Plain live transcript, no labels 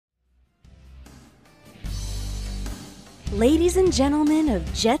Ladies and gentlemen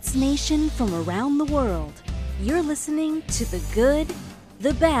of Jets Nation from around the world, you're listening to The Good,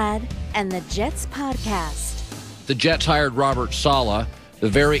 The Bad, and The Jets podcast. The Jets hired Robert Saleh, the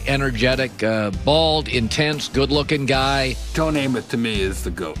very energetic, bald, intense, good-looking guy. Don't name it to me as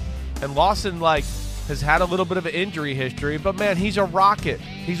the GOAT. And Lawson, has had a little bit of an injury history, but man, he's a rocket.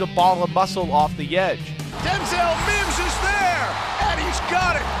 He's a ball of muscle off the edge. Denzel Mims is there, and he's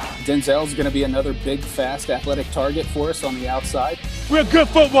got it. Denzel's going to be another big, fast, athletic target for us on the outside. We're a good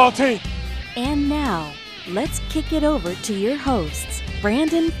football team. And now, let's kick it over to your hosts,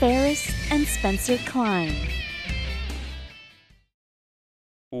 Brandon Ferris and Spencer Klein.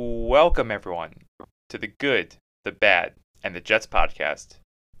 Welcome, everyone, to The Good, The Bad, and The Jets podcast.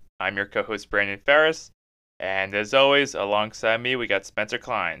 I'm your co-host, Brandon Ferris, and as always, alongside me, we got Spencer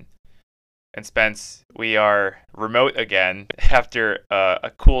Klein. And Spence, we are remote again after a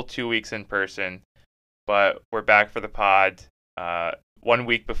cool 2 weeks in person, but we're back for the pod 1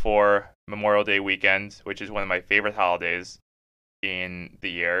 week before Memorial Day weekend, which is one of my favorite holidays in the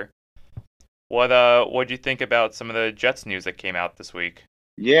year. What do you think about some of the Jets news that came out this week?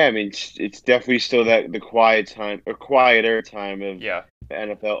 Yeah, I mean, it's definitely still the quieter time of the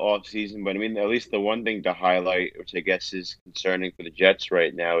NFL offseason. But I mean, at least the one thing to highlight, which I guess is concerning for the Jets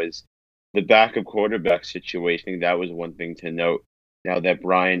right now, is the backup quarterback situation. That was one thing to note. Now that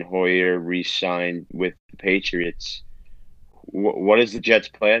Brian Hoyer re-signed with the Patriots, what is the Jets'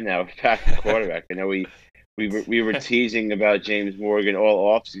 plan now with backup quarterback? I know we were teasing about James Morgan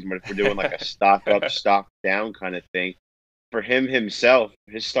all offseason, but if we're doing like a stock up, stock down kind of thing, for him himself,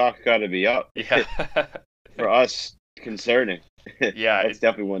 his stock got to be up. Yeah. For us, concerning. Yeah, that's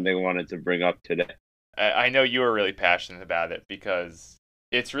definitely one thing I wanted to bring up today. I know you were really passionate about it because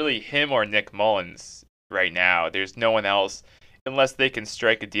it's really him or Nick Mullins right now. There's no one else, unless they can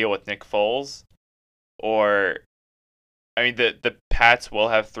strike a deal with Nick Foles. Or, I mean, the Pats will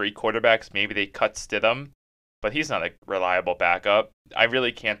have three quarterbacks. Maybe they cut Stidham, but he's not a reliable backup. I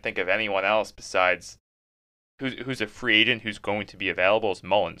really can't think of anyone else besides who's a free agent who's going to be available is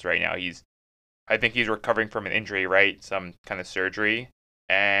Mullins right now. I think he's recovering from an injury, right? Some kind of surgery.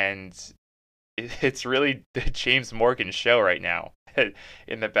 And it's really the James Morgan show right now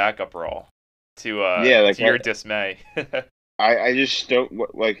in the backup role to your dismay. I just don't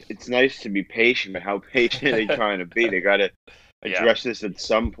it's nice to be patient, but how patient are they trying to be? They got to address this at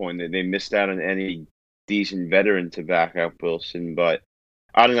some point. They missed out on any decent veteran to back up Wilson, but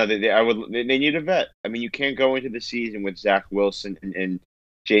I don't know. They need a vet. I mean, you can't go into the season with Zach Wilson and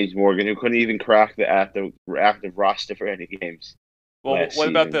James Morgan, who couldn't even crack the active roster for any games. Well, what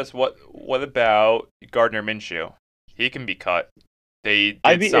about this? What about Gardner Minshew? He can be cut. They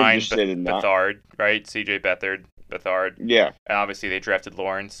did sign Beathard, right? C.J. Beathard. Yeah. And obviously they drafted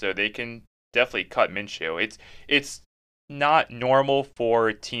Lawrence, so they can definitely cut Minshew. It's not normal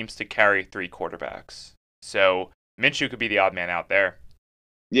for teams to carry three quarterbacks. So Minshew could be the odd man out there.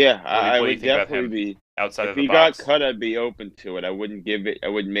 Yeah, I would definitely be. Outside if of the he box. got cut, I'd be open to it. I wouldn't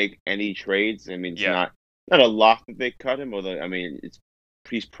make any trades. I mean, it's not a lock that they cut him. Although, I mean,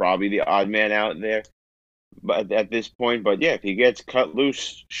 he's probably the odd man out there. But at this point, if he gets cut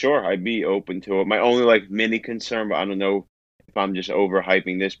loose, sure, I'd be open to it. My only mini concern, but I don't know if I'm just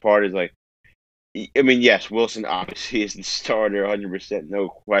overhyping this part, is I mean, yes, Wilson obviously is the starter, 100%, no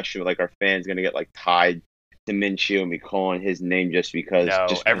question. But our fans gonna get tied to Minshew and be calling his name just because. No,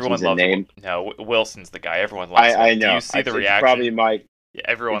 everyone loves name. No, Wilson's the guy. Everyone loves him. I know. Do you see the reaction? It's probably my. Yeah,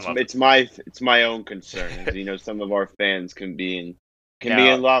 everyone loves it's my own concern. Some of our fans can be in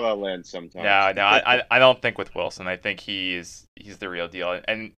La La Land sometimes. No, I don't think with Wilson. I think he's the real deal,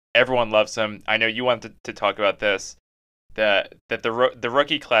 and everyone loves him. I know you wanted to talk about this. That the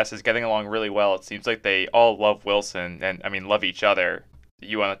rookie class is getting along really well. It seems like they all love Wilson and love each other.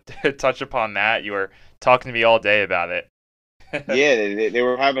 You want to touch upon that? You were talking to me all day about it. Yeah, they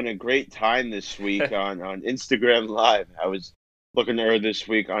were having a great time this week on Instagram Live. I was looking at her this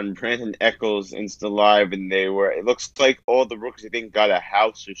week on Brandon Eccles Insta Live, and it looks like all the rookies, I think, got a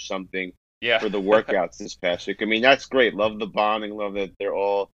house or something for the workouts this past week. I mean, that's great. Love the bonding. Love that they're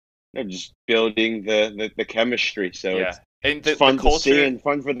all just building the chemistry. So it's fun to see and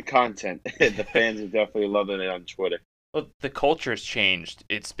fun for the content. The fans are definitely loving it on Twitter. Well, the culture's changed.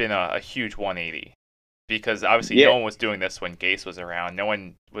 It's been a huge 180 because obviously no one was doing this when Gase was around. No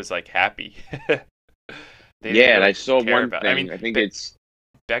one was happy. And I saw one thing. I think it's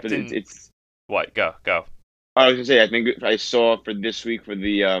Becton. It's what? Go. I was gonna say. I think I saw for this week for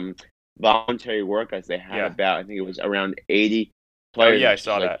the voluntary workouts they had about. I think it was around 80 players. Oh yeah, I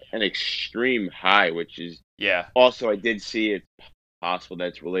saw that. An extreme high, which is Yeah. Also, I did see it possible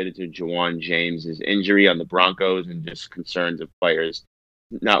that's related to Juwan James's injury on the Broncos and just concerns of players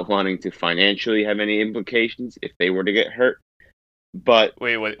not wanting to financially have any implications if they were to get hurt. But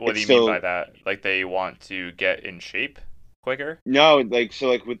wait, what do you still, mean by that? Like they want to get in shape quicker? no, like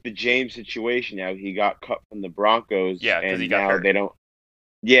with the James situation now, he got cut from the Broncos, Yeah, because and he got now hurt. they don't.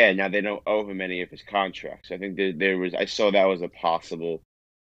 Yeah, now they don't owe him any of his contracts. I think there was. I saw that was a possible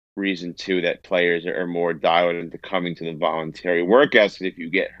reason too that players are more dialed into coming to the voluntary workouts. If you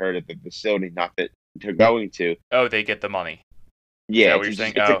get hurt at the facility, not that they're going to. Oh, they get the money. Is Yeah, that what you're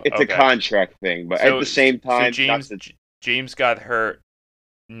saying? it's a Okay. contract thing, but at the same time, so James got hurt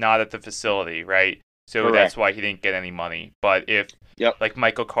not at the facility, right? So Correct. that's why he didn't get any money. But if like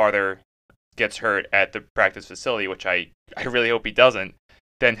Michael Carter gets hurt at the practice facility, which I really hope he doesn't,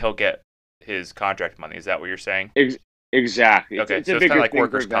 then he'll get his contract money. Is that what you're saying? Exactly. Okay, it's so a it's bigger kind of like thing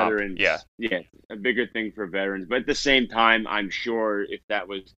workers' for comp. veterans. Yeah, a bigger thing for veterans. But at the same time, I'm sure if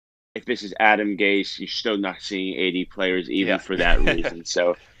this is Adam Gase, you're still not seeing 80 players even for that reason.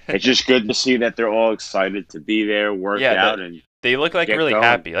 So it's just good to see that they're all excited to be there, work out, and they look like really going.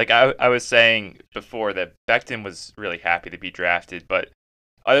 happy. Like I was saying before that Becton was really happy to be drafted, but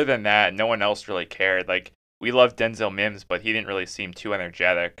other than that, no one else really cared. Like we love Denzel Mims, but he didn't really seem too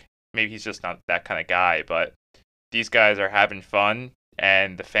energetic. Maybe he's just not that kind of guy, but these guys are having fun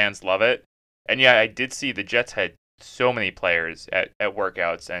and the fans love it. And yeah, I did see the Jets had so many players at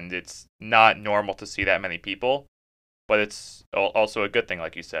workouts, and it's not normal to see that many people, but it's also a good thing,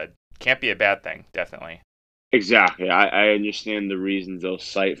 like you said. Can't be a bad thing, definitely. Exactly. I understand the reasons they'll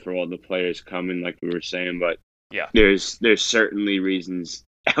cite for all the players coming, like we were saying, but yeah, there's certainly reasons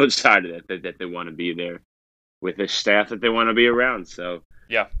outside of that they want to be there with the staff that they want to be around. So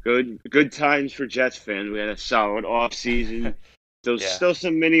yeah, good times for Jets fans. We had a solid off season. There's still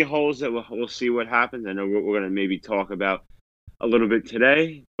some mini holes that we'll see what happens. I know we're going to maybe talk about a little bit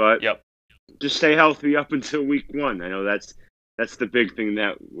today, but just stay healthy up until week 1. I know that's the big thing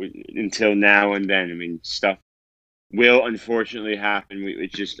until now and then. I mean, stuff will unfortunately happen.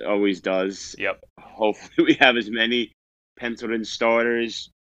 It just always does. Yep. Hopefully we have as many penciled in starters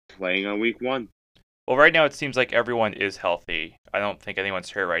playing on week 1. Well, right now it seems like everyone is healthy. I don't think anyone's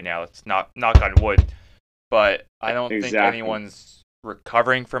hurt right now. It's not knock on wood, but I don't think anyone's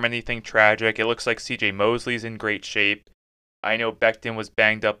recovering from anything tragic. It looks like C.J. Mosley's in great shape. I know Becton was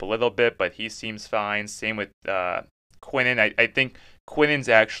banged up a little bit, but he seems fine. Same with Quinnen. I think Quinnen's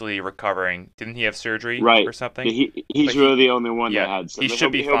actually recovering. Didn't he have surgery or something? He's really the only one that had something. He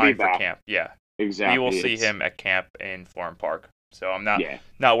should be fine for camp. Yeah. Exactly. We will see him at camp in Florham Park. So I'm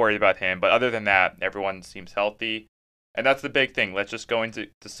not worried about him. But other than that, everyone seems healthy. And that's the big thing. Let's just go into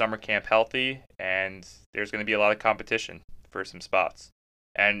the summer camp healthy, and there's going to be a lot of competition for some spots.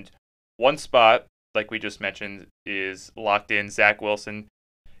 And one spot, like we just mentioned, is locked in. Zach Wilson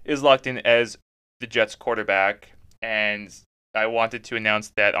is locked in as the Jets quarterback. And I wanted to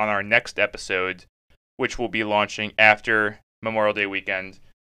announce that on our next episode, which will be launching after Memorial Day weekend,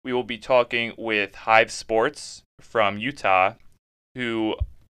 we will be talking with Hive Sports from Utah, who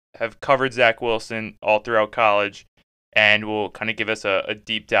have covered Zach Wilson all throughout college, and will kind of give us a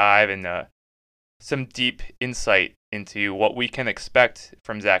deep dive and some deep insight into what we can expect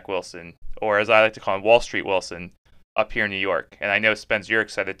from Zach Wilson, or as I like to call him, Wall Street Wilson, up here in New York. And I know, Spence, you're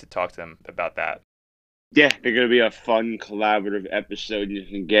excited to talk to them about that. Yeah, they're going to be a fun, collaborative episode. You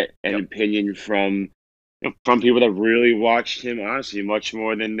can get an opinion from people that really watched him, honestly, much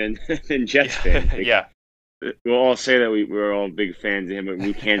more than Jets fans. Yeah. We'll all say that we're all big fans of him, but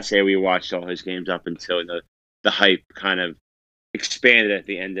we can't say we watched all his games up until the hype kind of expanded at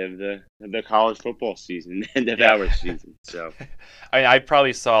the end of the college football season, end of our season. So, I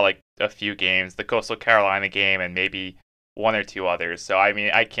probably saw like a few games, the Coastal Carolina game, and maybe one or two others. So I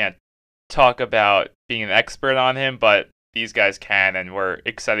mean, I can't talk about being an expert on him, but these guys can, and we're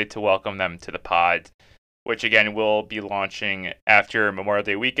excited to welcome them to the pod, which again will be launching after Memorial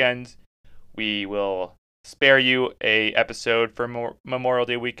Day weekend. We will spare you a episode for Memorial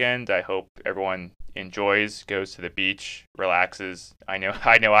Day weekend. I hope everyone enjoys, goes to the beach, relaxes. I know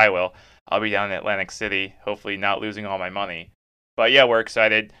I will. I'll be down in Atlantic City, hopefully not losing all my money. But yeah, we're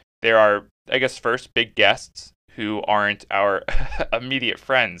excited. There are, I guess, first big guests who aren't our immediate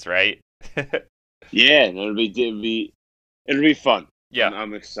friends, right? Yeah, it'll be fun. Yeah,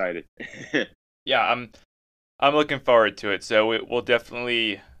 I'm excited. Yeah, I'm looking forward to it. So we'll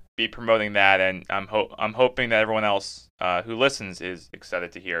definitely be promoting that, and I'm hoping that everyone else who listens is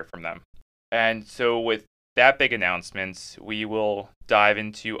excited to hear from them. And so with that big announcement, we will dive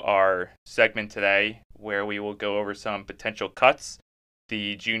into our segment today, where we will go over some potential cuts.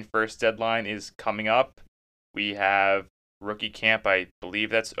 The June 1st deadline is coming up. We have rookie camp. I believe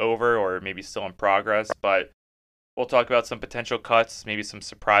that's over or maybe still in progress, but we'll talk about some potential cuts, maybe some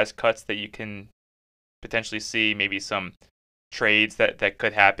surprise cuts that you can potentially see, maybe some trades that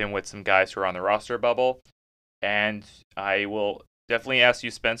could happen with some guys who are on the roster bubble. And I will definitely ask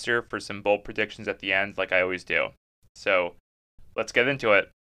you, Spencer, for some bold predictions at the end, like I always do. So let's get into it.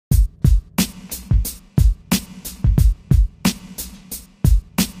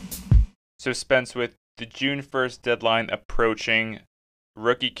 So, Spence, with the June 1st deadline approaching,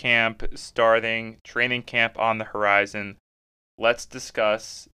 rookie camp starting, training camp on the horizon, let's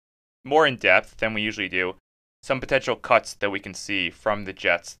discuss more in depth than we usually do some potential cuts that we can see from the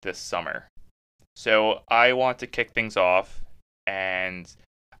Jets this summer. So I want to kick things off, and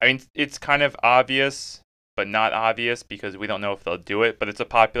I mean, it's kind of obvious, but not obvious because we don't know if they'll do it, but it's a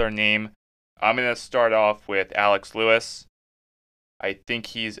popular name. I'm going to start off with Alex Lewis. I think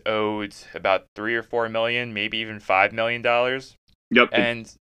he's owed about $3 or $4 million, maybe even $5 million. Yep.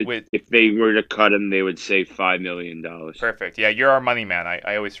 And if they were to cut him, they would save $5 million. Perfect. Yeah, you're our money man.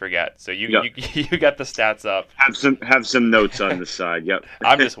 I always forget. So you got the stats up. Have some notes on the side. Yep.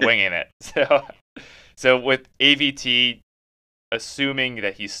 I'm just winging it. So with AVT, assuming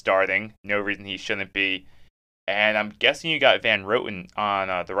that he's starting, no reason he shouldn't be, and I'm guessing you got Van Roten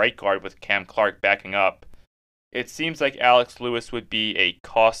on the right guard with Cam Clark backing up. It seems like Alex Lewis would be a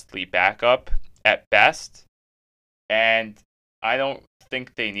costly backup at best, and I don't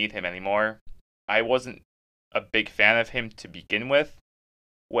think they need him anymore. I wasn't a big fan of him to begin with.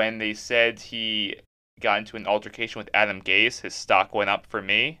 When they said he got into an altercation with Adam Gase, his stock went up for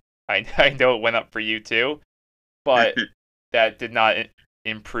me. I know it went up for you too, but that did not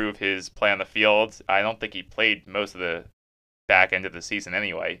improve his play on the field. I don't think he played most of the back end of the season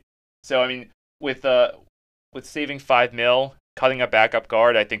anyway. So I mean, with saving $5 million, cutting a backup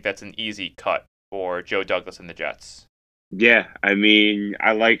guard, I think that's an easy cut for Joe Douglas and the Jets. Yeah, I mean,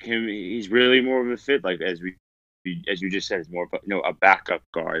 I like him. He's really more of a fit, like as you just said, it's more of a backup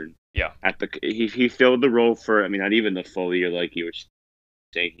guard. Yeah. He filled the role for, I mean, not even the full year like you were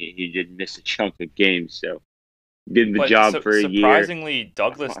saying. He did miss a chunk of games, so did the job for a year. Surprisingly,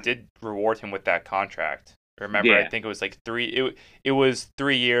 Douglas did reward him with that contract. Remember, I think it was like it was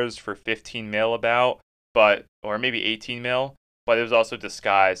 3 years for $15 million or maybe $18 million, but it was also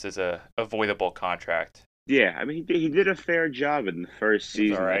disguised as a avoidable contract. Yeah, I mean, he did a fair job in the first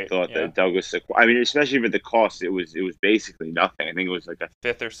season. Right. I thought that Douglas. I mean, especially with the cost, it was basically nothing. I think it was like a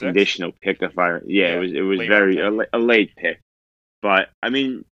fifth or sixth conditional pick. It was very a late pick. But I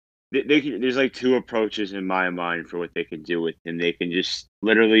mean, there's like two approaches in my mind for what they can do with him. They can just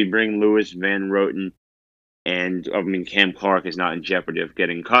literally bring Lewis, Van Roten, and I mean Cam Clark is not in jeopardy of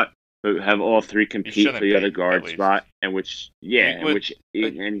getting cut. But have all three compete for the other guard spot, and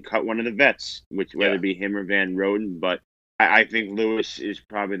cut one of the vets, whether it be him or Van Roten. But I think Lewis is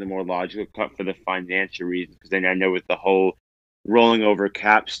probably the more logical cut for the financial reasons, because then I know with the whole rolling over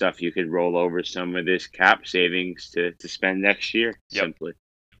cap stuff, you could roll over some of this cap savings to spend next year. Simply.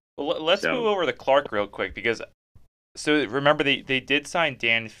 Well, let's move over to Clark real quick, because so remember they did sign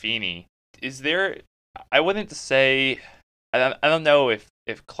Dan Feeney. Is there? I wouldn't say. I don't know if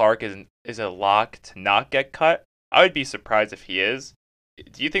Clark is a lock to not get cut. I would be surprised if he is.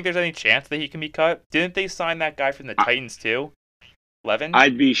 Do you think there's any chance that he can be cut? Didn't they sign that guy from the Titans too? Levin?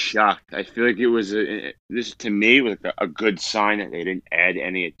 I'd be shocked. I feel like it was this to me was a good sign that they didn't add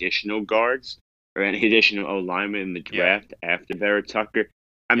any additional guards or any additional O-linemen in the draft after Vera Tucker.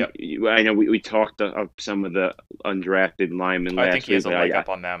 I know we talked of some of the undrafted linemen last week. I think he has a leg up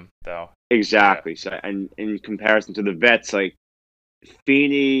on them, though. Exactly. So, and in comparison to the vets, like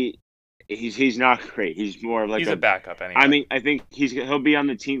Feeney, he's not great. He's more of like a backup anyway. I mean, I think he'll be on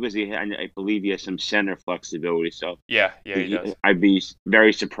the team because I believe he has some center flexibility. So he does. I'd be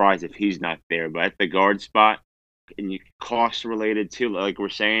very surprised if he's not there. But at the guard spot, and cost related too, like we're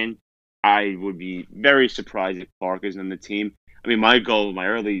saying, I would be very surprised if Clark is on the team. I mean, my goal,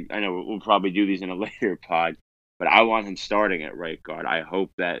 I know we'll probably do these in a later pod, but I want him starting at right guard. I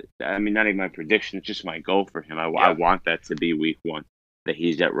hope that, I mean, not even my prediction, it's just my goal for him. I want that to be week one, that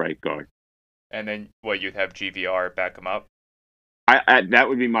he's at right guard. And then, you'd have GVR back him up? That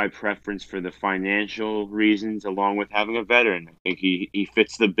would be my preference for the financial reasons, along with having a veteran. I think he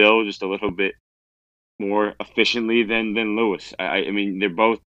fits the bill just a little bit more efficiently than Lewis. I mean, they're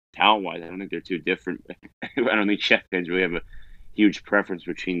both talent-wise. I don't think they're too different. I don't think Czech fans really have a huge preference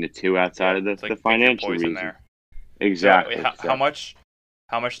between the two outside of the financial reason. There. Exactly. So,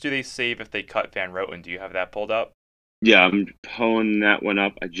 how much do they save if they cut Van Roten? Do you have that pulled up? Yeah, I'm pulling that one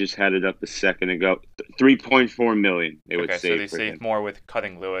up. I just had it up a second ago. $3.4 million they would save. So they save more with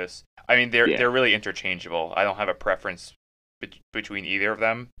cutting Lewis. I mean, they're really interchangeable. I don't have a preference between either of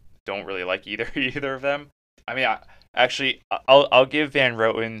them. Don't really like either of them. I mean, I'll give Van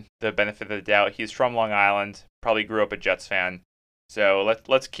Roten the benefit of the doubt. He's from Long Island, probably grew up a Jets fan. So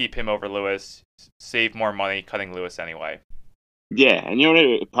let's keep him over Lewis. Save more money cutting Lewis anyway. Yeah, and you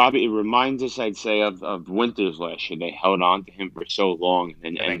know what? It reminds us, I'd say, of Winters last year. They held on to him for so long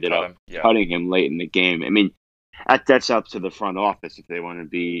and ended up cutting him late in the game. I mean, that's up to the front office if they want to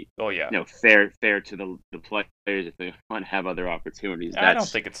be, fair to the players, if they want to have other opportunities. I don't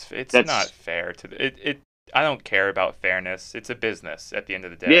think it's not fair to it. I don't care about fairness. It's a business at the end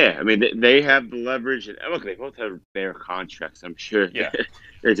of the day. Yeah, I mean, they have the leverage. And look, they both have fair contracts. I'm sure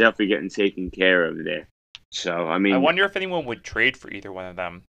they're definitely getting taken care of there. So, I mean, I wonder if anyone would trade for either one of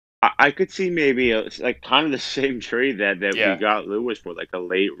them. I could see maybe kind of the same trade that we got Lewis for, like a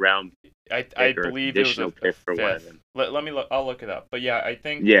late round. I believe it was a pick for one of them. Let me look. I'll look it up. But yeah, I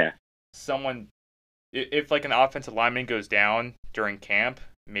think someone, if like an offensive lineman goes down during camp,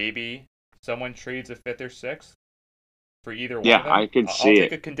 maybe someone trades a 5th or 6th for either one of them. I could see I'll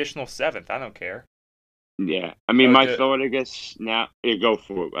take a conditional 7th. I don't care. Yeah, I mean, my thought, I guess, now go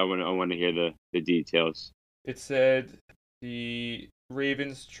for it. I want to hear the details. It said the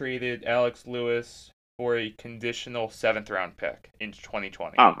Ravens traded Alex Lewis for a conditional 7th round pick in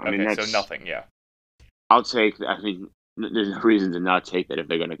 2020. Oh, I mean, so nothing. Yeah, I'll take. I mean, there's no reason to not take that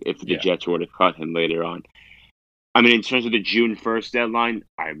if the Jets were to cut him later on. I mean, in terms of the June 1st deadline,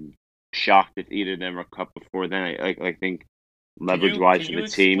 I'm shocked if either of them are cut before then. I think leverage-wise for the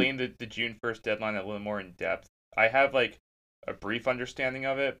team. Can you explain the June 1st deadline a little more in depth? I have like a brief understanding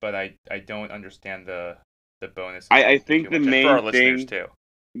of it, but I don't understand the bonus. I think the main for our thing, listeners too.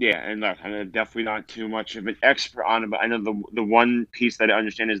 Yeah, and look, I'm definitely not too much of an expert on it, but I know the one piece that I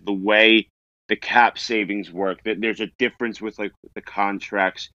understand is the way the cap savings work. That there's a difference with like the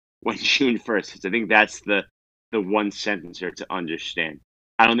contracts when June 1st. I think that's the one sentence here to understand.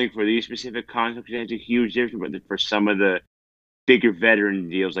 I don't think for these specific contracts there's a huge difference, but for some of the bigger veteran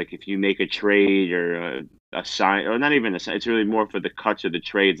deals, like if you make a trade or a sign, or not even a sign, it's really more for the cuts or the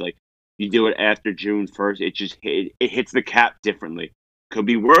trades. Like you do it after June 1st, it hits the cap differently. Could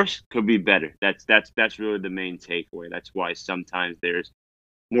be worse, could be better. That's really the main takeaway. That's why sometimes there's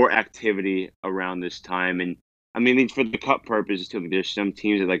more activity around this time. And I mean, for the cut purposes too, there's some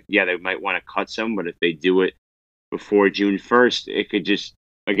teams that they might want to cut some, but if they do it before June 1st, it could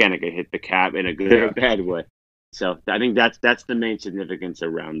hit the cap in a good or bad way. So I think that's the main significance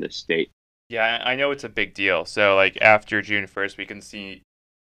around this state. Yeah, I know it's a big deal. So like after June 1st, we can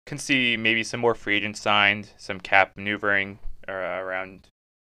see maybe some more free agents signed, some cap maneuvering around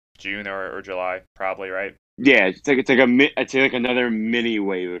June or July, probably, right? Yeah, it's like another mini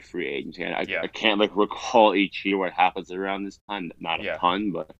wave of free agents. I can't recall each year what happens around this time. Not a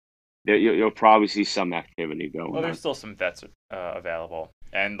ton, but you'll probably see some activity going. Well, there's still some vets available,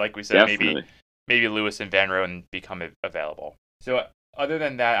 and like we said, maybe Lewis and Van Roten become available. So other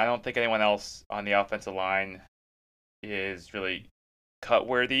than that, I don't think anyone else on the offensive line is really cut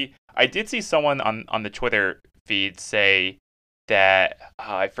worthy. I did see someone on the Twitter feed say that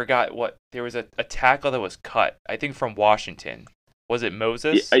I forgot what there was a tackle that was cut. I think from Washington. Was it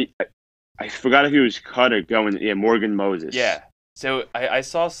Moses? Yeah, I forgot if he was cut or going. Yeah, Morgan Moses. Yeah. So I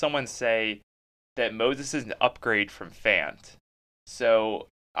saw someone say that Moses is an upgrade from Fant. So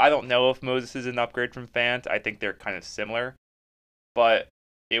I don't know if Moses is an upgrade from Fant. I think they're kind of similar. But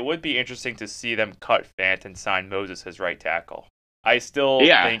it would be interesting to see them cut Fant and sign Moses as right tackle. I still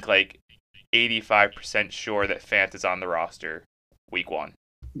think 85% sure that Fant is on the roster week 1.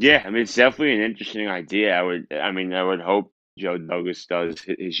 Yeah, I mean, it's definitely an interesting idea. I would hope Joe Douglas does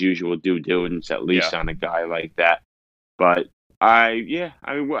his usual due diligence at least on a guy like that. But I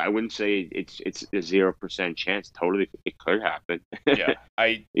wouldn't say it's a 0% chance. Totally, it could happen. Yeah,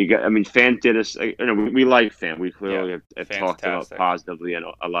 Fant did us. We like Fant. We clearly have talked about positively in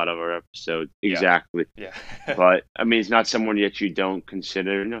a lot of our episodes. Exactly. Yeah. But I mean, it's not someone yet you don't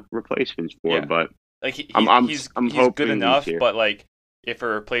consider replacements for. Yeah. But like he's hoping good enough. But like, if a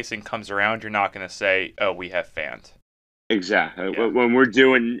replacement comes around, you're not going to say, "Oh, we have Fant." Exactly. Yeah. When we're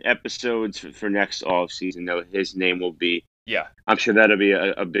doing episodes for next off season, though, his name will be. Yeah, I'm sure that'll be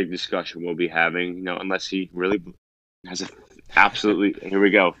a big discussion we'll be having. Unless he really has a absolutely here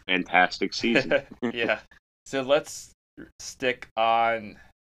we go fantastic season. Yeah. So let's stick on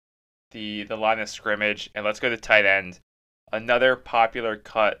the line of scrimmage and let's go to tight end. Another popular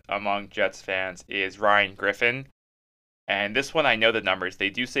cut among Jets fans is Ryan Griffin, and this one I know the numbers. They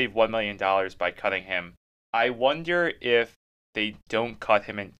do save $1 million by cutting him. I wonder if they don't cut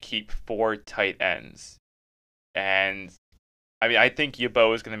him and keep 4 tight ends. And I mean, I think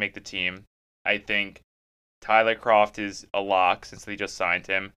Yabo is going to make the team. I think Tyler Croft is a lock since they just signed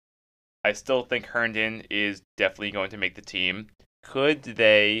him. I still think Herndon is definitely going to make the team. Could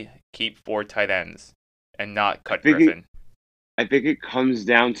they keep 4 tight ends and not cut Griffin? I think it comes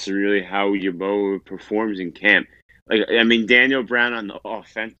down to really how Yeboah performs in camp. Like, I mean, Daniel Brown on the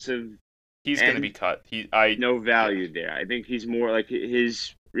offensive, he's going to be cut. No value there. I think he's more like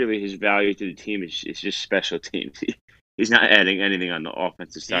his value to the team is just special teams. He's not adding anything on the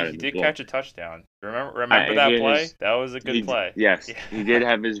offensive side of the ball. He did catch a touchdown. Remember that play? That was a good play. Yes, yeah. He did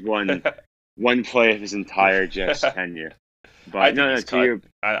have his one play of his entire Jets tenure. But I don't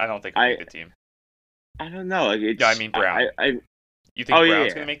think he'll make the team. I don't know. Like, I mean Brown. You think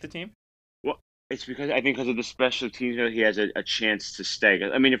Brown's going to make the team? Well, it's because of the special teams, he has a chance to stay.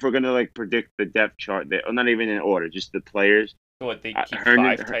 I mean, if we're going to like predict the depth chart, not even in order, just the players. So what, they keep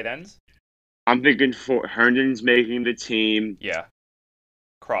 5 tight ends? I'm thinking Herndon's making the team. Yeah.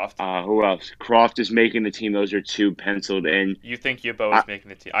 Croft. Who else? Croft is making the team. Those are 2 penciled in. You think Yeboah is making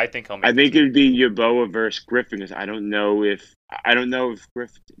the team? I think he'll make the team. I think it'd be Yeboah versus Griffin because I don't know if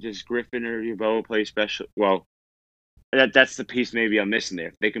Griffin or Yeboah play special. Well, that's the piece maybe I'm missing there.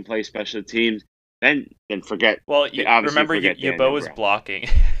 If they can play special teams, then forget. Well, remember Yeboah's blocking.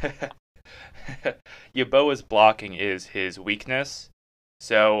 Yeboah's blocking is his weakness,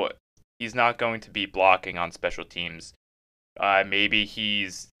 so he's not going to be blocking on special teams. Maybe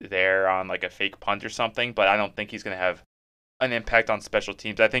he's there on like a fake punt or something, but I don't think he's going to have an impact on special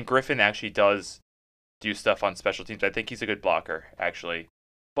teams. I think Griffin actually does do stuff on special teams. I think he's a good blocker, actually.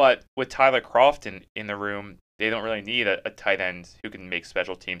 But with Tyler Croft in the room, they don't really need a tight end who can make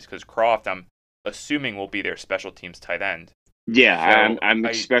special teams because Croft, I'm assuming, will be their special teams tight end. Yeah, so I'm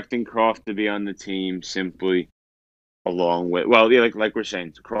expecting Croft to be on the team simply along with, like we're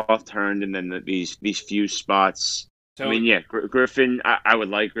saying, Croft, Herndon, and then these few spots. So, I mean, yeah, Griffin, I would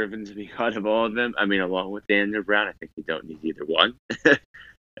like Griffin to be cut of all of them. I mean, along with Daniel Brown, I think you don't need either one.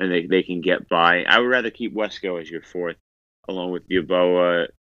 And they can get by. I would rather keep Wesco as your 4th, along with Yeboah.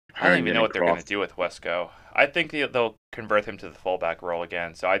 I don't even know what they're going to do with Wesco. I think they'll convert him to the fullback role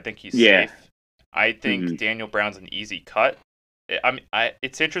again, so I think he's safe. I think Daniel Brown's an easy cut. I mean,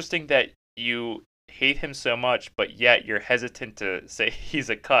 it's interesting that you hate him so much, but yet you're hesitant to say he's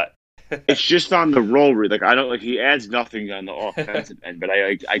a cut. It's just on the roll. Like, I don't like, he adds nothing on the offensive end, but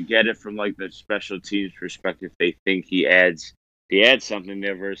I get it from like the special teams perspective. They think he adds something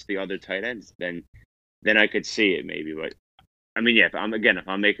there versus the other tight ends. Then I could see it maybe. But I mean, yeah, if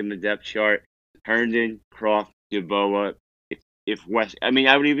I'm making the depth chart, Herndon, Croft, Yeboah. If West, I mean,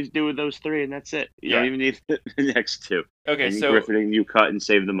 I would even do with those 3, and that's it. You don't even need the next 2. Okay, and so Griffin and you cut and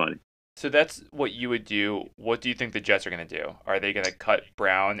save the money. So that's what you would do. What do you think the Jets are going to do? Are they going to cut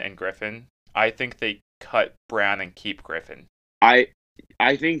Brown and Griffin? I think they cut Brown and keep Griffin. I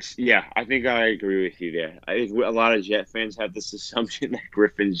think I agree with you there. I think a lot of Jet fans have this assumption that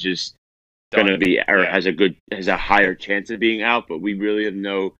Griffin's just going to be or has a higher chance of being out, but we really have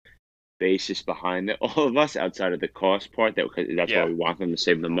no basis behind it. All of us outside of the cost part, that's why we want them to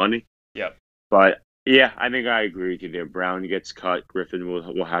save the money. Yep. But yeah, I think I agree with you there. Brown gets cut. Griffin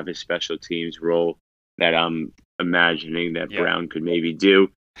will have his special teams role that I'm imagining that Brown could maybe do.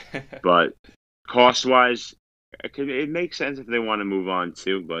 But cost-wise, it makes sense if they want to move on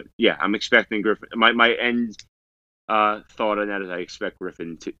too. But yeah, I'm expecting Griffin. My end thought on that is I expect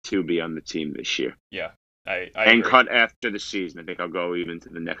Griffin to be on the team this year. Yeah, I and agree. Cut after the season. I think I'll go even to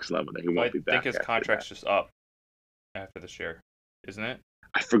the next level. That he won't be back. I think his contract's just up after this year, isn't it?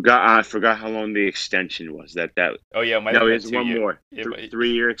 I forgot how long the extension was. Oh yeah, no, it's one more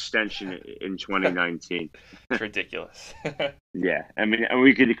 3-year extension in 2019. It's ridiculous. Yeah, I mean, and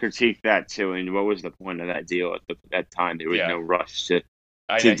we could critique that too. And what was the point of that deal at that time? There was no rush to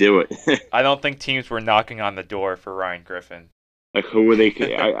do it. I don't think teams were knocking on the door for Ryan Griffin. Like, who were they?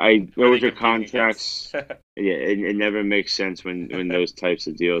 What was their contracts? Yeah, it never makes sense when those types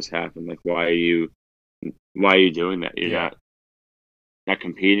of deals happen. Like, why are you doing that? You're not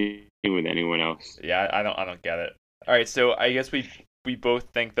competing with anyone else. Yeah, I don't get it. All right, so I guess we both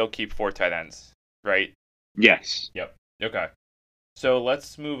think they'll keep 4 tight ends, right? Yes. Yep. Okay. So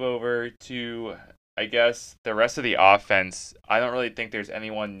let's move over to, I guess, the rest of the offense. I don't really think there's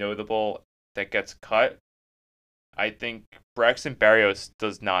anyone notable that gets cut. I think Braxton Berrios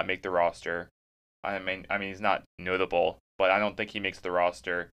does not make the roster. I mean he's not notable, but I don't think he makes the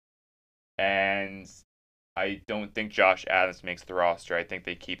roster. And I don't think Josh Adams makes the roster. I think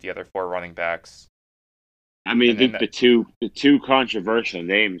they keep the other 4 running backs. I mean, I think the two controversial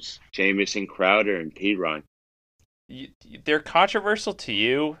names, Jamison Crowder and Perine. They're controversial to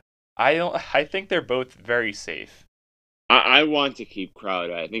you. I think they're both very safe. I want to keep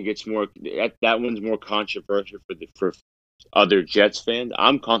Crowder. I think it's more that one's more controversial for other Jets fans.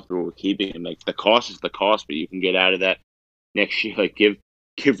 I'm comfortable with keeping him. Like the cost is the cost, but you can get out of that next year. Like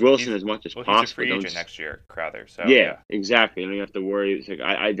give Wilson as much as possible. He's a free agent next year, Crowder. So yeah, exactly. I don't have to worry. It's like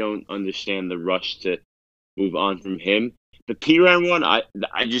I don't understand the rush to move on from him. The Perine one, I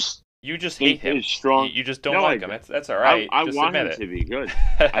just you just hate him. Strong. You just don't like him. That's all right. I just want admit him it. to be good.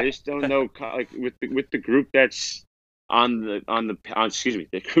 I just don't know, like with the group that's the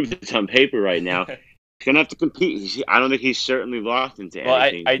group that's on paper right now. He's gonna have to compete. I don't think he's certainly locked into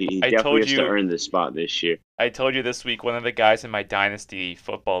anything. He definitely has to earn this spot this year. I told you this week one of the guys in my Dynasty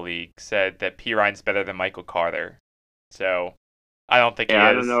Football League said that Perine's better than Michael Carter. So I don't think he is.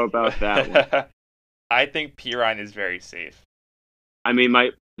 I don't know about that one. I think Perine is very safe. I mean,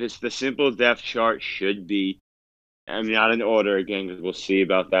 the simple depth chart should be, I mean, not in order again, because we'll see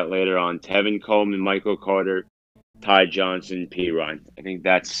about that later on. Tevin Coleman, Michael Carter, Ty Johnson, Perine. I think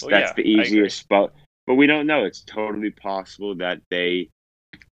that's the easiest spot. But we don't know. It's totally possible that they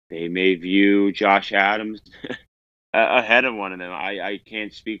may view Josh Adams ahead of one of them. I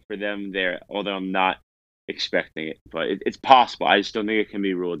can't speak for them there, although I'm not expecting it. But it's possible. I just don't think it can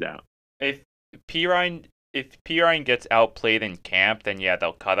be ruled out. If Perine gets outplayed in camp, then yeah,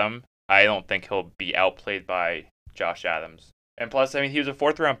 they'll cut him. I don't think he'll be outplayed by Josh Adams. And plus, I mean, he was a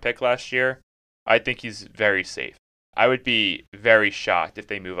 4th-round pick last year. I think he's very safe. I would be very shocked if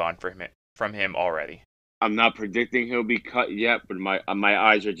they move on from him already. I'm not predicting he'll be cut yet, but my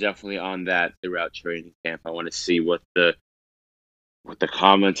eyes are definitely on that throughout training camp. I want to see what the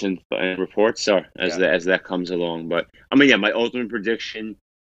comments and reports are as that comes along. But I mean, yeah, my ultimate prediction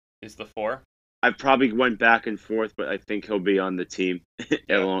is the 4. I probably went back and forth, but I think he'll be on the team.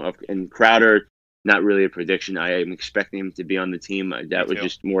 And Crowder, not really a prediction. I am expecting him to be on the team. That was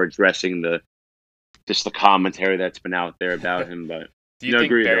just more addressing the commentary that's been out there about him. But do you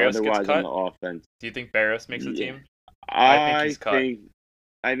think Barrios otherwise gets cut? On the offense, do you think Barrios makes the team? I think he's cut.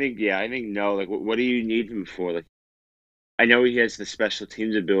 I think no. Like, what do you need him for? Like, I know he has the special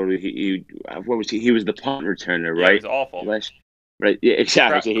teams ability. He was the punt returner, right? He was awful. Right, yeah,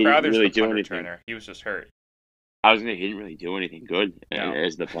 exactly. He didn't really do anything. Returner. He was just hurt. I was gonna say he didn't really do anything good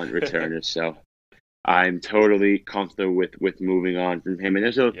as the punt returner. So I'm totally comfortable with moving on from him. And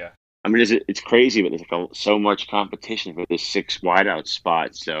I mean, it's crazy, but there's like so much competition for this 6 wideout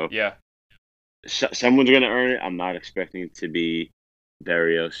spot. So someone's gonna earn it. I'm not expecting it to be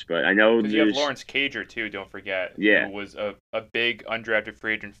Barrios, but I know you have Lawrence Cager too. Don't forget, who was a big undrafted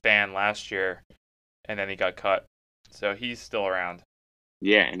free agent fan last year, and then he got cut. So he's still around.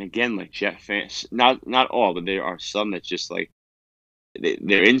 Yeah, and again, like Jet fans, not all, but there are some that's just like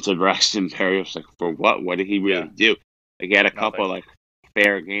they're into Braxton Berrios. Like, for what? What did he really do? Like, he had a couple like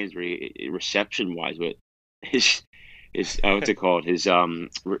fair games where reception wise, but his what's it called? His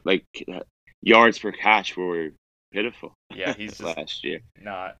yards per catch were pitiful. Yeah, he's last year.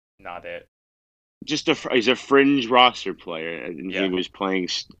 Not it. He's a fringe roster player, and he was playing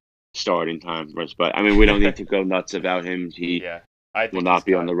starting time for us. But I mean, we don't need to go nuts about him. He will not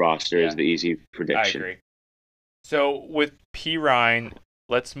be on the roster. Is the easy prediction. I agree. So with Perine,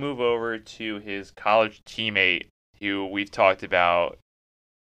 let's move over to his college teammate, who we've talked about,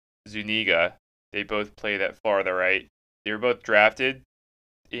 Zuniga. They both played at Florida, right? They were both drafted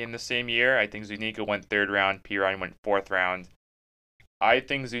in the same year. I think Zuniga went 3rd round, Perine went 4th round. I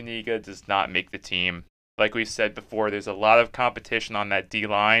think Zuniga does not make the team. Like we said before, there's a lot of competition on that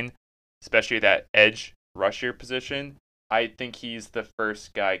D-line, especially that edge rusher position. I think he's the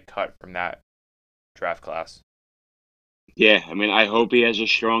first guy cut from that draft class. Yeah, I mean, I hope he has a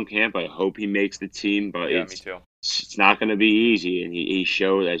strong camp. I hope he makes the team, but me too. It's not going to be easy. And he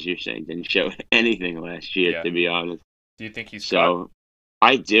showed, as you're saying, didn't show anything last year, to be honest. Do you think he's cut?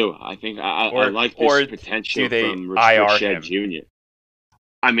 I do. I think I like this potential from Rashad Jr.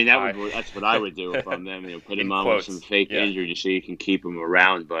 I mean, that's what I would do if I'm them. Put him on with some fake injury just so you can keep him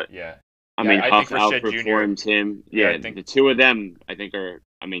around. But I mean, Huff outperformed him. Yeah, the two of them, I think, are.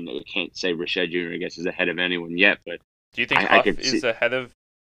 I mean, I can't say Rashad Jr. I guess is ahead of anyone yet, but do you think Huff is ahead of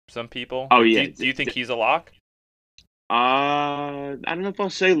some people? Oh yeah. Do you think he's a lock? I don't know if I'll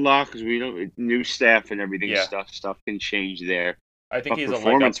say lock because we don't new staff and everything. Stuff can change there. I think he's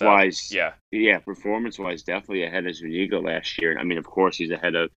performance-wise, performance-wise, definitely ahead of Zuniga last year. I mean, of course, he's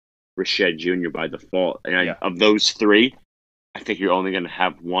ahead of Rashad Jr. by default. And of those 3, I think you're only going to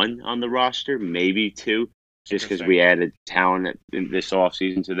have 1 on the roster, maybe 2, just because we added talent in this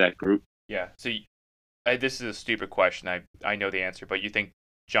offseason to that group. Yeah. So this is a stupid question. I know the answer, but you think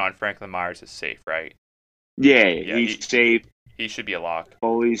John Franklin Myers is safe, right? Yeah, he's safe. He should be a lock.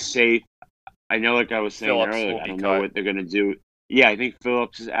 Foley's safe. I know, like I was saying Phillips earlier, will I be don't cut. know what they're gonna do. Yeah, I think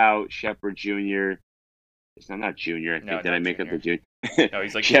Phillips is out. Shepard Jr. It's not Junior. I think No, did I not make up the Junior. Junior? No,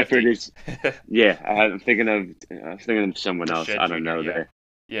 he's like Shepard 50. is. Yeah, I'm thinking of someone else. Rashed I don't Jr., know yeah. there.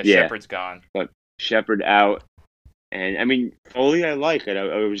 Yeah, Yeah. Shepard's gone. But Shepard out, and I mean Foley, I like it.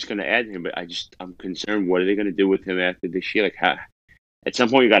 I was going to add him, but I'm concerned. What are they going to do with him after this year? Like, at some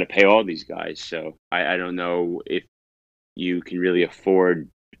point, you got to pay all these guys. So I don't know if you can really afford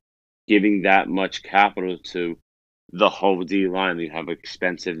giving that much capital to the whole D line. You have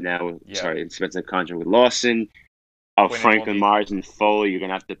expensive contract with Lawson. Quinnen Franklin will Myers and Foley, you're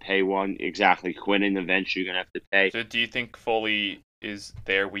gonna have to pay one. Exactly, Quinnen eventually you're gonna have to pay. So do you think Foley is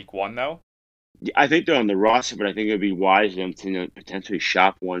there week 1 though? I think they're on the roster, but I think it would be wise of them to potentially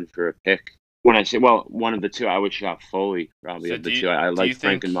shop one for a pick. When I say, one of the two, I would shop Foley probably So of the two. I like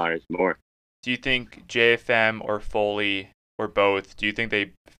Franklin Myers more. Do you think JFM or Foley or both? Do you think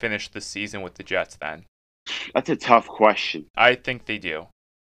they finish the season with the Jets then? That's a tough question. I think they do.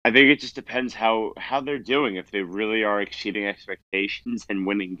 I think it just depends how they're doing. If they really are exceeding expectations and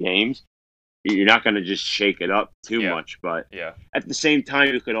winning games, you're not going to just shake it up too much. But at the same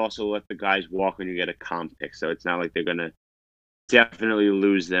time, you could also let the guys walk when you get a comp pick. So it's not like they're going to definitely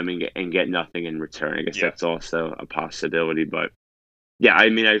lose them and get nothing in return. I guess that's also a possibility. But yeah, I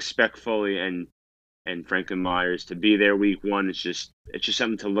mean, I expect Foley and Franklin Myers to be there week 1. It's just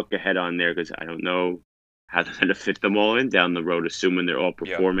something to look ahead on there because I don't know how they're going to fit them all in down the road, assuming they're all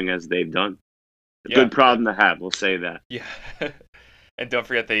performing as they've done. A good problem to have, we'll say that. Yeah. And don't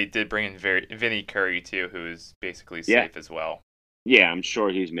forget they did bring in Vinny Curry, too, who's basically safe as well. Yeah, I'm sure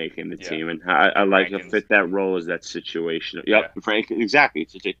he's making the team, and I like to fit that role as that situation. Yep, Frank, exactly.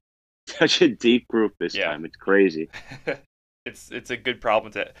 It's such a deep group this time. It's crazy. It's a good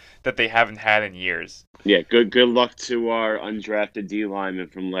problem that they haven't had in years. Yeah, good luck to our undrafted D lineman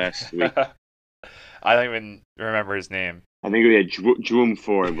from last week. I don't even remember his name. I think we had Droom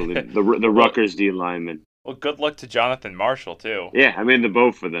Ford, I believe, the Rutgers D lineman. Well, good luck to Jonathan Marshall too. Yeah, I mean the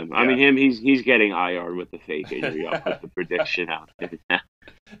both of them. Yeah. I mean he's getting IR with the fake injury up with the prediction out there.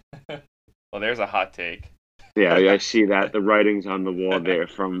 Well, there's a hot take. Yeah, I see that. The writing's on the wall there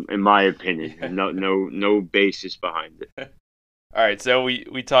in my opinion. No basis behind it. All right, so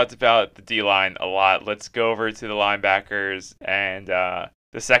we talked about the D-line a lot. Let's go over to the linebackers and the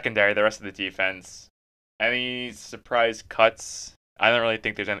secondary, the rest of the defense. Any surprise cuts? I don't really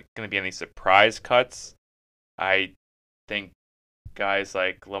think there's going to be any surprise cuts. I think guys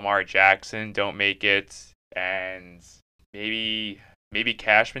like Lamar Jackson don't make it, and maybe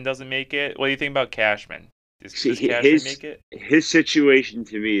Cashman doesn't make it. What do you think about Cashman? Does Cashman make it? His situation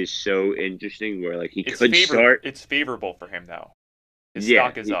to me is so interesting where he could start. It's favorable for him, though. His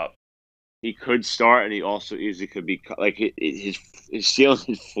stock is up. He could start, and he also easily could be his ceiling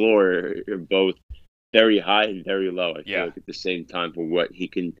and floor are both very high and very low. I feel at the same time for what he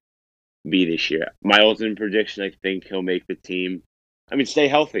can be this year. My ultimate prediction, I think he'll make the team. I mean, stay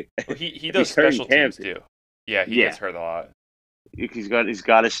healthy. Well, he does special teams too. Yeah, he gets hurt a lot. He's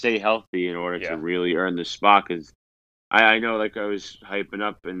got to stay healthy in order to really earn the spot. Because I know, I was hyping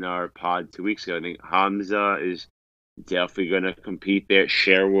up in our pod 2 weeks ago. I think Hamza is definitely going to compete there.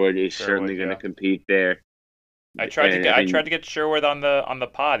 Sherwood is certainly going to compete there. I tried to get Sherwood on the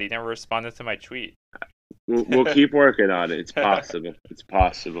pod. He never responded to my tweet. We'll keep working on it. It's possible. It's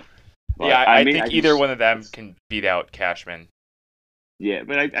possible. But I think either one of them can beat out Cashman. Yeah,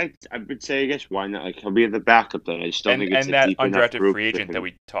 but I would say, I guess, why not? He'll be the backup then. I just don't think it's a deep enough undrafted group free agent that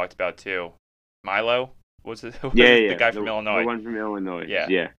we talked about too. Milo was it? The guy from Illinois. The one from Illinois.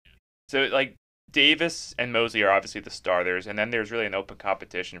 Yeah. So Davis and Mosley are obviously the starters, and then there's really an open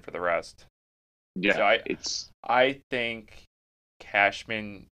competition for the rest. Yeah. So I think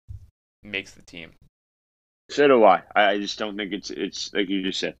Cashman makes the team. So do I. I just don't think it's like you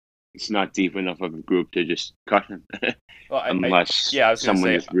just said. It's not deep enough of a group to just cut him. Well, unless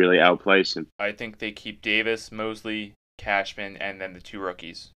someone just really outplays him. I think they keep Davis, Mosley, Cashman, and then the 2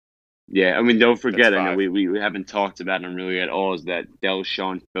 rookies. Yeah, I mean, don't forget, I know we haven't talked about him really at all, is that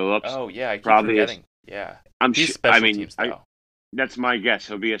Delshon Phillips. Oh, yeah, I keep forgetting. He's special teams, though. That's my guess.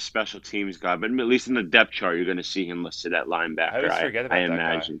 He'll be a special teams guy, but at least in the depth chart, you're going to see him listed at linebacker. I always forget about that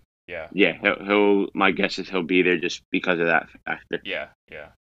imagine. Guy. Yeah, he'll. My guess is he'll be there just because of that factor. Yeah.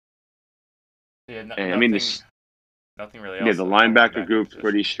 Nothing really else. Yeah, the linebacker group's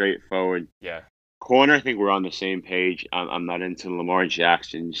pretty straightforward. Yeah. Corner, I think we're on the same page. I'm not into Lamar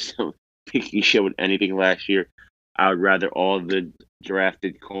Jackson. Just don't think he showed anything last year. I would rather all the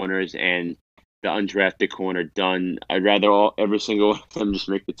drafted corners and the undrafted corner done. I'd rather every single one of them just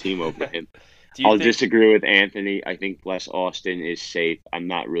make the team over him. I'll disagree with Anthony. I think Bless Austin is safe. I'm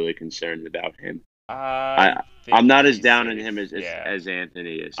not really concerned about him. I'm not as down on him as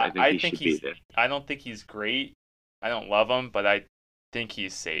Anthony is. I think he should be there. I don't think he's great. I don't love him, but I think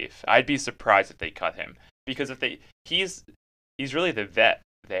he's safe. I'd be surprised if they cut him because he's really the vet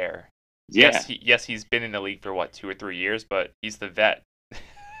there. Yeah. Yes, he's been in the league for 2 or 3 years, but he's the vet.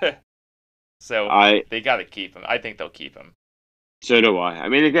 So they got to keep him. I think they'll keep him. So do I. I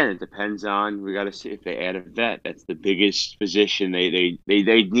mean, again, it depends on. We got to see if they add a vet. That's the biggest position they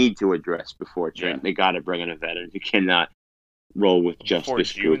need to address before training. Yeah. They got to bring in a veteran. You cannot roll with just before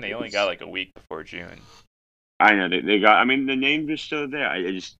this June. group. They only got like a week before June. I know they got. I mean, the names are still there.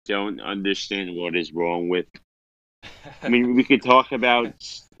 I just don't understand what is wrong with. I mean, we could talk about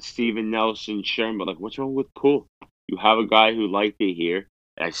Steven Nelson, Sherman, but like, what's wrong with Poole? You have a guy who liked it here.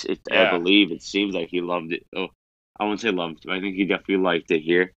 I believe it seems like he loved it. Oh, I won't say loved, but I think he definitely liked it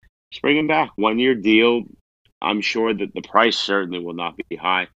here. Just bring him back. 1-year deal. I'm sure that the price certainly will not be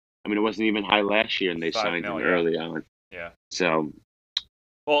high. I mean, it wasn't even high last year, and they signed him early on. Yeah. So.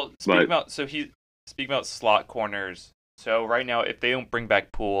 Well, speaking about slot corners. So right now, if they don't bring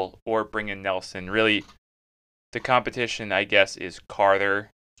back Poole or bring in Nelson, really, the competition, I guess, is Carter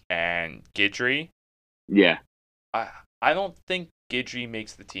and Guidry. Yeah. I don't think Guidry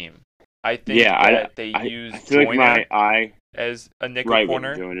makes the team. I think they use Joyner as a nickel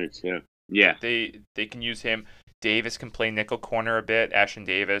corner. Joyner too. Yeah. They can use him. Davis can play nickel corner a bit. Ashton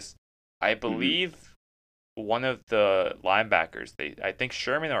Davis. I believe one of the linebackers, I think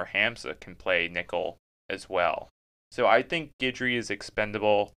Sherman or Hamza can play nickel as well. So I think Guidry is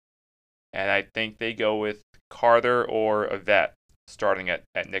expendable, and I think they go with Carter or a vet starting at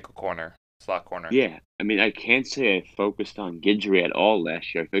nickel corner. Slot corner. Yeah, I mean, I can't say I focused on Guidry at all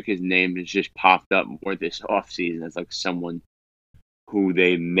last year. I think his name has just popped up more this offseason as like someone who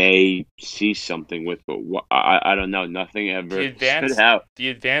they may see something with, but I don't know. Nothing ever stood out. The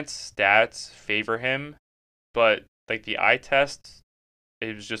advanced stats favor him, but like the eye test,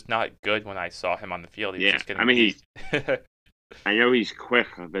 it was just not good when I saw him on the field. He was just getting beat. I know he's quick,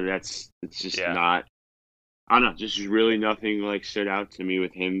 but it's just not. I don't know. Just really nothing like stood out to me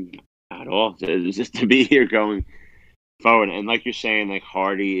with him at all. Just to be here going forward, and like you're saying, like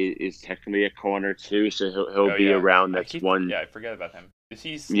Hardy is technically a corner too, so he'll be around. That's one. Yeah, I forget about him. Is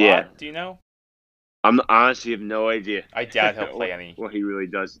he slot? Yeah. Do you know? I'm honestly have no idea. I doubt he'll play any. What he really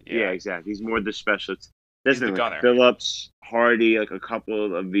does. Yeah, exactly. He's more the specialist. He's the gunner. Phillips, Hardy, like a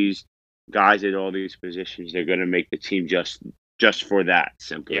couple of these guys at all these positions, they're going to make the team just for that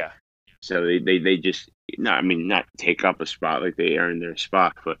simply. Yeah. So they just not take up a spot like they earn their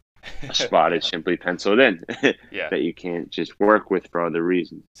spot, but a spot is simply penciled in that you can't just work with for other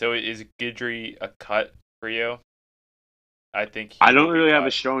reasons. So is Guidry a cut for you? I think I don't really have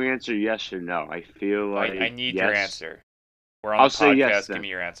a strong answer, yes or no. I feel like I need your answer. We're on the podcast. Say yes, give me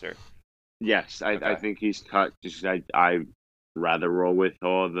your answer. Yes, I think he's cut. Just I rather roll with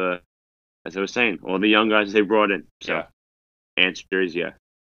all the, as I was saying, all the young guys they brought in. So answer is yeah.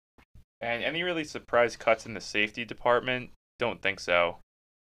 And any really surprise cuts in the safety department? Don't think so.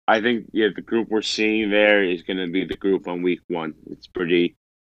 I think the group we're seeing there is going to be the group on week 1. It's pretty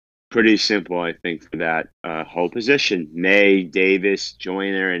simple, I think, for that whole position. May, Davis,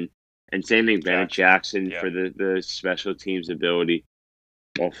 Joyner, and same thing, Bennett Jackson for the special teams ability.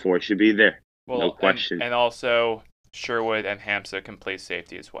 All 4 should be there. Well, no question. And also Sherwood and Hamza can play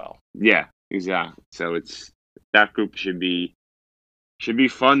safety as well. Yeah, exactly. So that group should be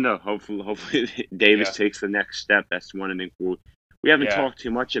fun though. Hopefully Davis takes the next step. That's one thing we haven't talked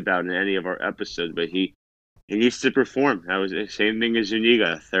too much about in any of our episodes, but he needs to perform. That was the same thing as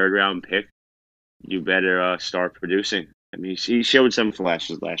Zuniga, a 3rd round pick. You better start producing. I mean, he showed some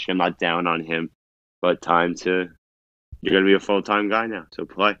flashes last year. I'm not down on him, but you're going to be a full-time guy now, so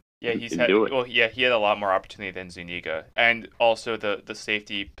play. Yeah, he had a lot more opportunity than Zuniga. And also the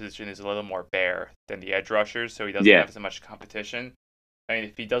safety position is a little more bare than the edge rushers, so he doesn't have as much competition. I mean,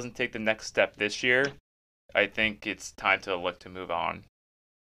 if he doesn't take the next step this year, I think it's time to look to move on.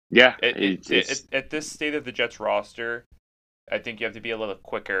 Yeah. At this state of the Jets roster, I think you have to be a little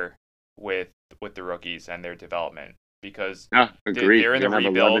quicker with the rookies and their development because they're in a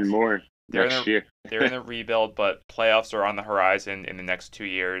rebuild. More next year. They're in a rebuild, but playoffs are on the horizon in the next 2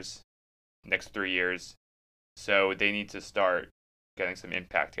 years, next 3 years. So they need to start getting some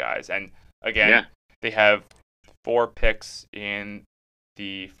impact guys. And again, they have 4 picks in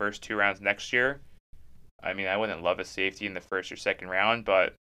the first 2 rounds next year. I mean, I wouldn't love a safety in the 1st or 2nd round,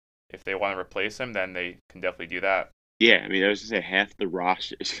 but if they want to replace him, then they can definitely do that. Yeah, I mean, I was going to say half the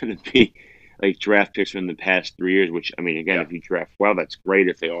roster is going to be like draft picks from the past 3 years, which, I mean, again, if you draft well, that's great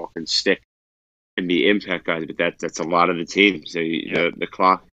if they all can stick. and the impact guys, but that's a lot of the team. So the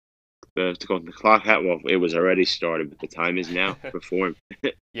clock, the clock hat. Well, it was already started, but the time is now for him.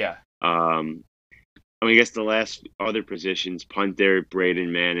 Yeah. I mean, I guess the last other positions, punter,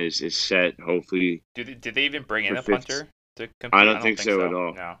 Braden Mann is set. Hopefully, did they even bring in a punter to compete? I don't think so at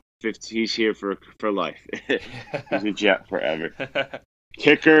all. No. He's here for life. He's a Jet forever.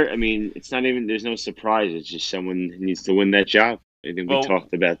 Kicker, I mean, it's not even. There's no surprise. It's just someone needs to win that job. I think we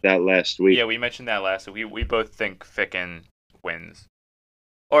talked about that last week. Yeah, we mentioned that last week. We both think Ficken wins.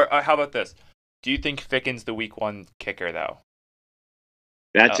 Or how about this? Do you think Ficken's the week 1 kicker though?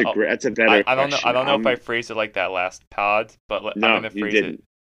 That's a better. I don't know. question. I don't know if I phrased it like that last pod, but I'm gonna phrase it.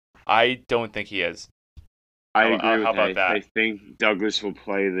 I don't think he is. I agree with how about that? I think Douglas will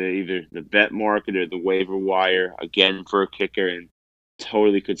play either the bet market or the waiver wire again for a kicker, and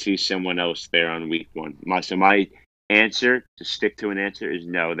totally could see someone else there on week 1. My answer, to stick to an answer, is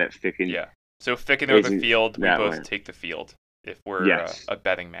no. That Ficken. Yeah. So Ficken or the field, we both take the field if we're a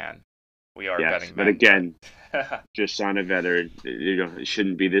betting man. We are betting men. But again, just on a veteran, it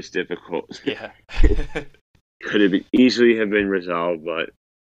shouldn't be this difficult. Yeah. Could have easily have been resolved, but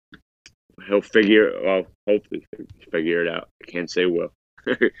he'll hopefully figure it out. I can't say will.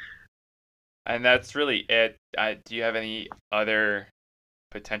 And that's really it. Do you have any other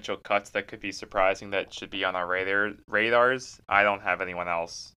potential cuts that could be surprising that should be on our radars? I don't have anyone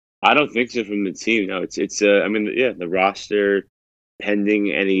else. I don't think so from the team. No, it's I mean, the roster,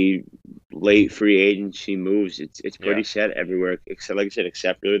 pending any late free agency moves, it's pretty set everywhere, except, like I said,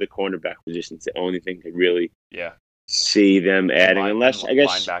 except really the cornerback position. It's the only thing to really see them adding, unless I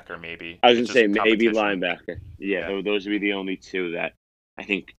guess linebacker maybe. I was gonna say maybe linebacker. Yeah, those would be the only two that I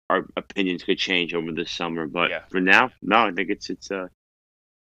think our opinions could change over the summer. But for now, no, I think it's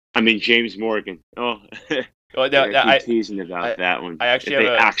I mean, James Morgan. Oh, well, I keep teasing about that one. I actually if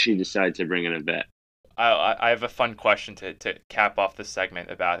they actually decide to bring in a vet. I have a fun question to cap off the segment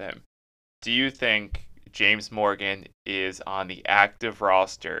about him. Do you think James Morgan is on the active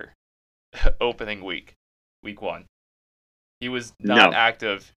roster opening week 1? He was not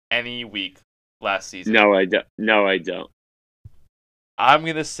active any week last season. No, I don't. I'm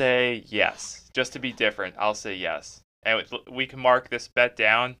going to say yes. Just to be different, I'll say yes. And we can mark this bet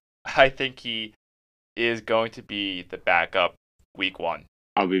down. I think he is going to be the backup week 1.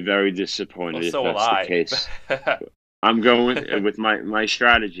 I'll be very disappointed if that's the case. I'm going with my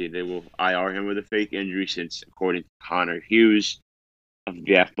strategy. They will IR him with a fake injury, since according to Connor Hughes of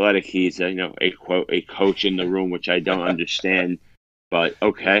The Athletic, he's a coach in the room, which I don't understand. But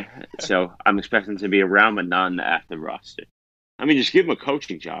okay, so I'm expecting him to be around, but not on the active roster. I mean, just give him a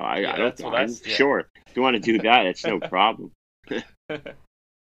coaching job. I don't mind. Sure, if you want to do that, it's no problem.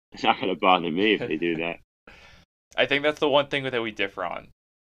 It's not going to bother me if they do that. I think that's the one thing that we differ on.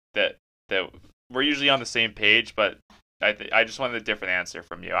 That we're usually on the same page, but I just wanted a different answer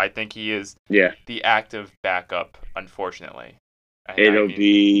from you. I think he is the active backup, unfortunately. It'll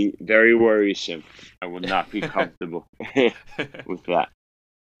be very worrisome. I will not be comfortable with that.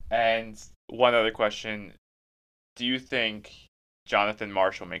 And one other question. Do you think Jonathan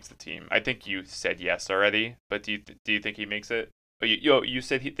Marshall makes the team? I think you said yes already, but do you think he makes it? You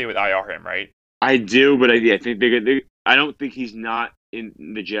said they would IR him, right? I do, but I think I don't think he's not in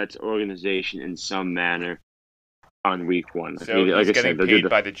the Jets organization in some manner on week 1. So he's getting paid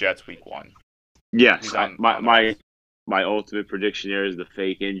by the Jets week 1. Yes, my ultimate prediction there is the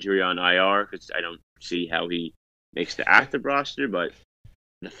fake injury on IR, because I don't see how he makes the active roster. But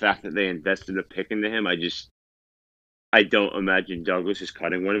the fact that they invested a pick into him, I don't imagine Douglas is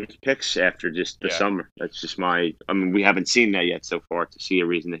cutting one of his picks after just the summer. That's just I mean, we haven't seen that yet so far to see a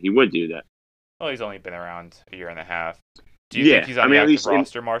reason that he would do that. Well, he's only been around a year and a half. Do you think he's on the active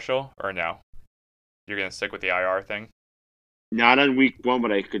roster, Marshall, or no? You're going to stick with the IR thing? Not on week 1,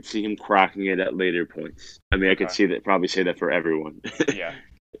 but I could see him cracking it at later points. I mean, I could probably say that for everyone. Yeah.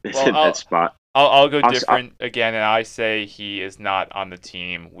 That spot. I'll go different again, and I say he is not on the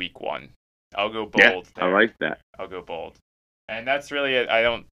team week 1. I'll go bold there. I like that. I'll go bold. And that's really it. I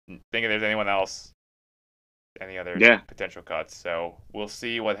don't think there's anyone else, any other potential cuts. So we'll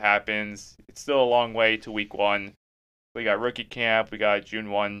see what happens. It's still a long way to week 1. We got rookie camp. We got June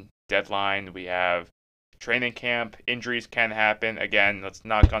 1 deadline. We have training camp. Injuries can happen. Again, let's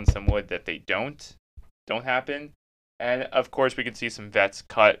knock on some wood that they don't happen. And, of course, we can see some vets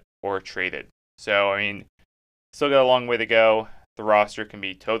cut or traded. So, I mean, still got a long way to go. The roster can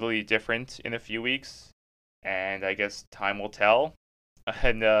be totally different in a few weeks. And I guess time will tell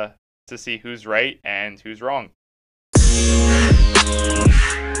and to see who's right and who's wrong.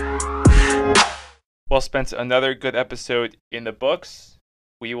 Well, Spence, another good episode in the books.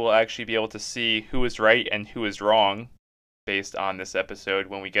 we will actually be able to see who is right and who is wrong based on this episode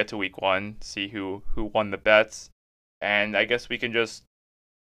when we get to week 1, see who won the bets. And I guess we can just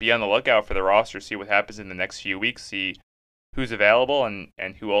be on the lookout for the roster, see what happens in the next few weeks, see who's available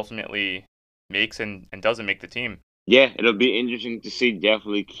and who ultimately makes and doesn't make the team. Yeah, it'll be interesting to see.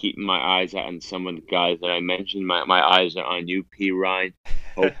 Definitely keep my eyes out on some of the guys that I mentioned. My eyes are on you, P. Ryan.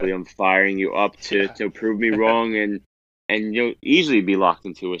 Hopefully I'm firing you up to prove me wrong and you'll easily be locked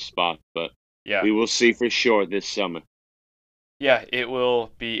into a spot. But yeah, we will see for sure this summer. Yeah, it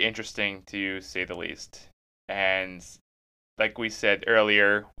will be interesting to say the least. And like we said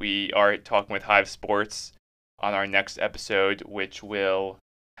earlier, we are talking with Hive Sports on our next episode, which will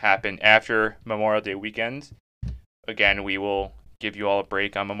happen after Memorial Day weekend. Again, we will give you all a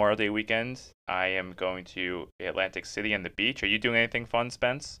break on Memorial Day weekend. I am going to Atlantic City and the beach. Are you doing anything fun,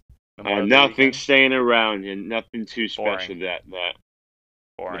 Spence? Nothing, staying around and nothing too special Boring.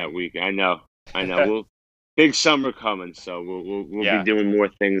 that week. I know. We'll big summer coming, so we'll be doing more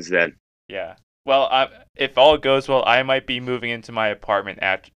things then. Yeah. Well, if all goes well, I might be moving into my apartment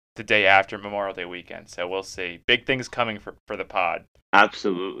the day after Memorial Day weekend. So we'll see. Big things coming for the pod.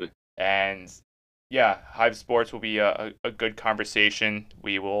 Absolutely. And yeah, Hive Sports will be a good conversation.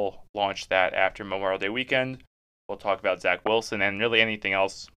 We will launch that after Memorial Day weekend. We'll talk about Zach Wilson and really anything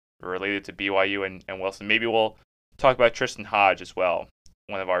else related to BYU and Wilson. Maybe we'll talk about Tristan Hodge as well,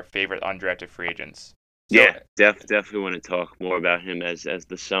 one of our favorite undrafted free agents. So, yeah, definitely want to talk more about him as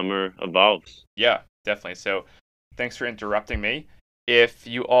the summer evolves. Yeah, definitely. So thanks for interrupting me. If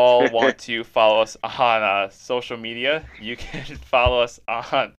you all want to follow us on social media, you can follow us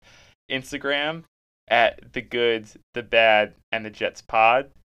on Instagram at The Good, The Bad, and The Jets Pod.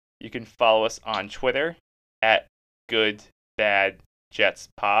 You can follow us on Twitter at Good, Bad, Jets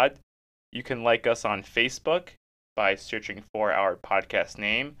Pod. You can like us on Facebook by searching for our podcast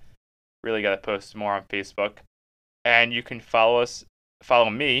name. Really got to post more on Facebook. And you can follow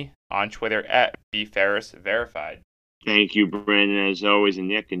me on Twitter at BFerrisVerified. Thank you, Brandon, as always. And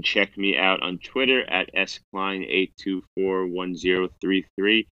Nick can check me out on Twitter at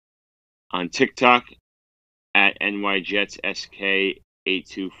skline8241033. On TikTok at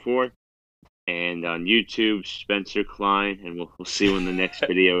NYJetsSK824. And on YouTube, Spencer Klein. And we'll see when the next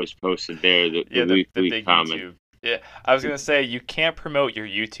video is posted there. The weekly big comment. YouTube. Yeah, I was going to say, you can't promote your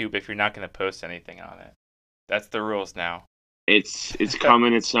YouTube if you're not going to post anything on it. That's the rules now. It's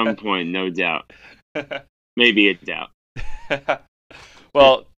coming at some point, no doubt. Maybe a doubt.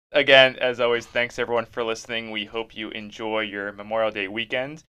 Well, again, as always, thanks everyone for listening. We hope you enjoy your Memorial Day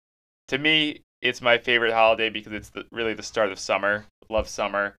weekend. To me, it's my favorite holiday because it's really the start of summer. Love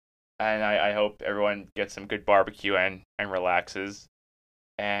summer. And I hope everyone gets some good barbecue and relaxes.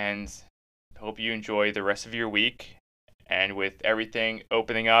 And hope you enjoy the rest of your week. And with everything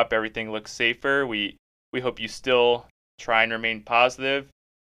opening up, everything looks safer. We hope you still try and remain positive.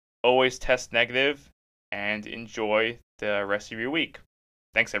 Always test negative. And enjoy the rest of your week.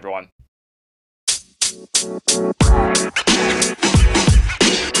 Thanks, everyone. You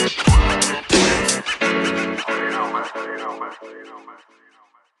know, man.